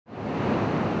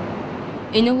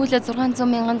Энэ үйл 600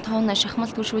 мянган тонн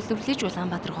шахмал түлш үйлдвэрлэж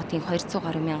Улаанбаатар хотын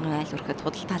 220 мянган айл өрхөд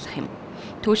худалдаалах юм.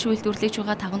 Түлш үйлдвэрлэж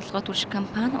байгаа 5 толгой түлш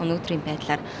компани өнөөдрийн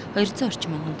байдлаар 200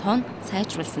 орчим мянган тонн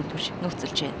сайжруулсан түлш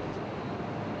нөөцөлжээ.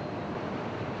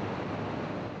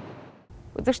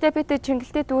 Үзэгчтэй бид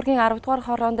Чингэлтэй дүүргийн 10 дугаар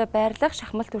хороонд байрлах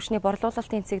шахмал түвшний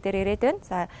борлуулалтын цэг дээр ирээд байна.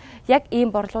 За яг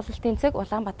ийм борлуулалтын цэг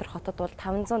Улаанбаатар хотод бол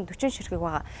 540 ширхэг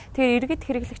байгаа. Тэгэхээр иргэд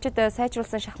хэрэглэгчид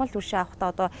сайжруулсан шахмал түвшээ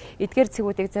авахдаа одоо эдгээр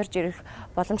цэгүүдийг зорж ирэх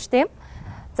боломжтой юм.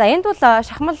 За энд бол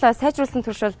шахмал сайжруулсан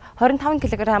түвш бол 25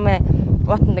 кг-ийн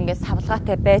уутанд ингээд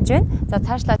савлгаатай байж байна. За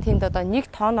цаашлаа тэнд одоо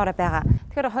 1 тонноор байгаа.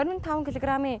 Тэгэхээр 25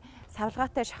 кг-ийн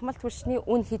савлгаатай шахмал түвшний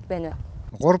үн хэд байна вэ?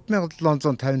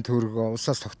 3750 төгрөг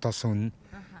усаас тогтоосон үнэ.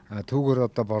 Түүгээр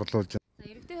одоо борлуулж байна.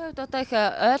 Иргэдийн хувьд одоо их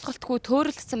ойлголтгүй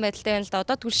төөрөлдсөн байдалтай байна л да.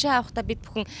 Одоо түлшээ авахдаа бид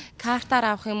бүхэн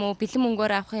картаар авах юм уу, бэлэн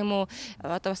мөнгөөр авах юм уу,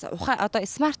 одоо бас одоо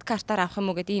смарт картаар авах юм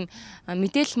уу гэдэг ийм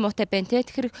мэдээлэл муутай байна те.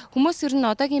 Тэгэхээр хүмүүс ер нь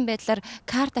одоогийн байдлаар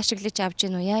карт ашиглаж авч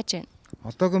гин үү, яаж вэ?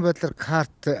 Одоогийн байдлаар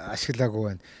карт ашиглаагүй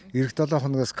байна. Ирэх 7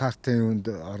 хоногоос картын юунд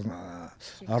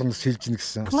орно сэлжнэ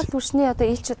гэсэн. Шахмал түвшний одоо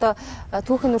илч одоо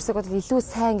түүхийн нүрсэг бол илүү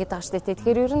сайн гэдэг байгаа шүү дээ.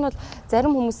 Тэгэхээр ер нь бол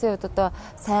зарим хүмүүсийн хувьд одоо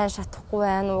сайн шатахгүй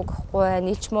байна, угахгүй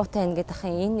байна, илч муутай байна гэдэг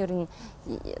ахын энэ ер нь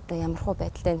одоо ямархуу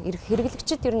байдалтай байна.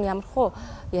 Хэрэглэгчид ер нь ямархуу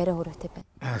яриа хүрээтэй байна.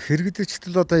 Хэрэглэгчд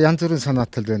л одоо янз бүрийн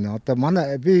санаатай байна. Одоо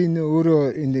манай би энэ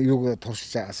өөрөө энэ юуг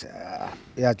туршиж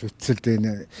яаж үтсэлд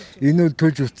энэ үл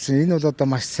төлж үтсэн. Энэ бол одоо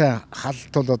маш сайн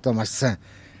халт бол одоо маш сайн.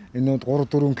 Энэ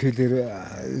 3-4 кг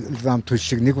зам түлш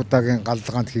шиг нэг удаагийн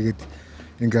галлагаанд хийгээд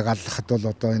ингээ галлахад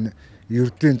бол одоо энэ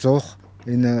ердийн 100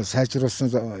 энэ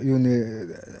сайжруулсан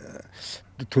юуны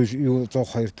түлш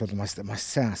 102-т бол маш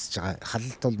сайн асж байгаа.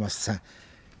 Халт бол маш сайн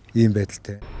ийм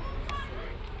байдалтай.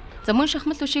 За мөн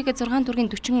шахмал түвшийг 6 дүргийн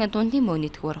 40 дундын мөөний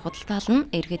төгөөр худалдаална.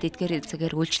 Эргээд эдгээр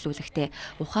эзэгээр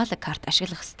үйлчлүүлэхдээ ухаалаг карт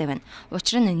ашиглах хэрэгтэй байна.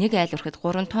 Учир нь нэг айл өрхөд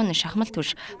 3 тонн шахмал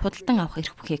түвш худалдан авах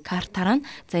эрх бүхий картаар нь.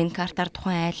 За энэ картаар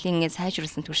тухайн айлын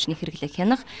сайжруулсан түвшний хэрэглээ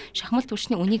хянах, шахмал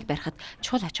түвшний үнийг барихад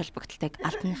чухал ач холбогдолтойг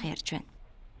албаныхан ярьж байна.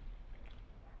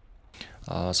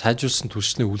 Сайжруулсан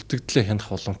түвшний үлдэгдлээ хянах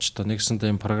боломжтой.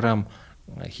 Нэгсэндээ энэ програм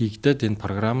хийгдээд энэ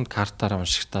програмд картаараа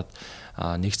уншигтаад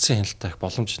нэгдсэн хяналттай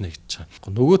боломж нэгдэж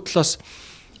байгаа. Нөгөө талаас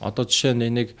одоо жишээ нь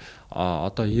энийг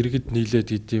одоо иргэд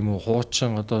нийлээд идэм үү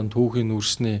хуучин одоо түүхийн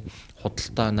нүрсний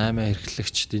худалдаа 8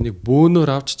 эрхлэгчд энийг бөөнөр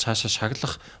авч цаашаа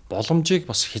шаглах боломжийг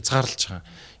бас хязгаарлаж байгаа.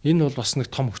 Энэ бол бас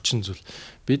нэг том хүчин зүйл.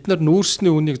 Бид нар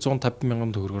нүүрсний үнийг 150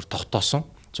 мянган төгрөгөөр тогтоосон.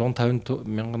 150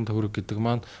 мянган төгрөг гэдэг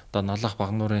маань одоо налах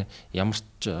багнуурын ямар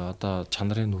ч одоо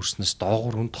чанарын нүүрснээс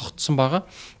доогуур үн тогтсон байгаа.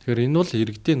 Тэгэхээр энэ бол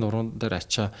иргэдийн нуруунд дээр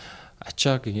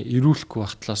ачааг ирүүлэхгүй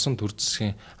багтлаасан төр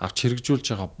засгийн авч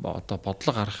хэрэгжүүлж байгаа одоо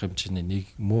бодлого арга хэмжээний нэг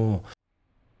муу.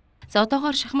 За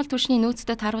одоогоор шахмал түвшний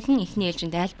нөөцтэй таруулан эхний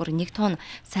ээлжинд айлбар 1 тонн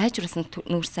сайжруулсан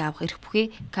нүүрсээ авах эрх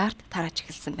бүхий карт тарааж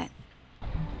эхэлсэн байна.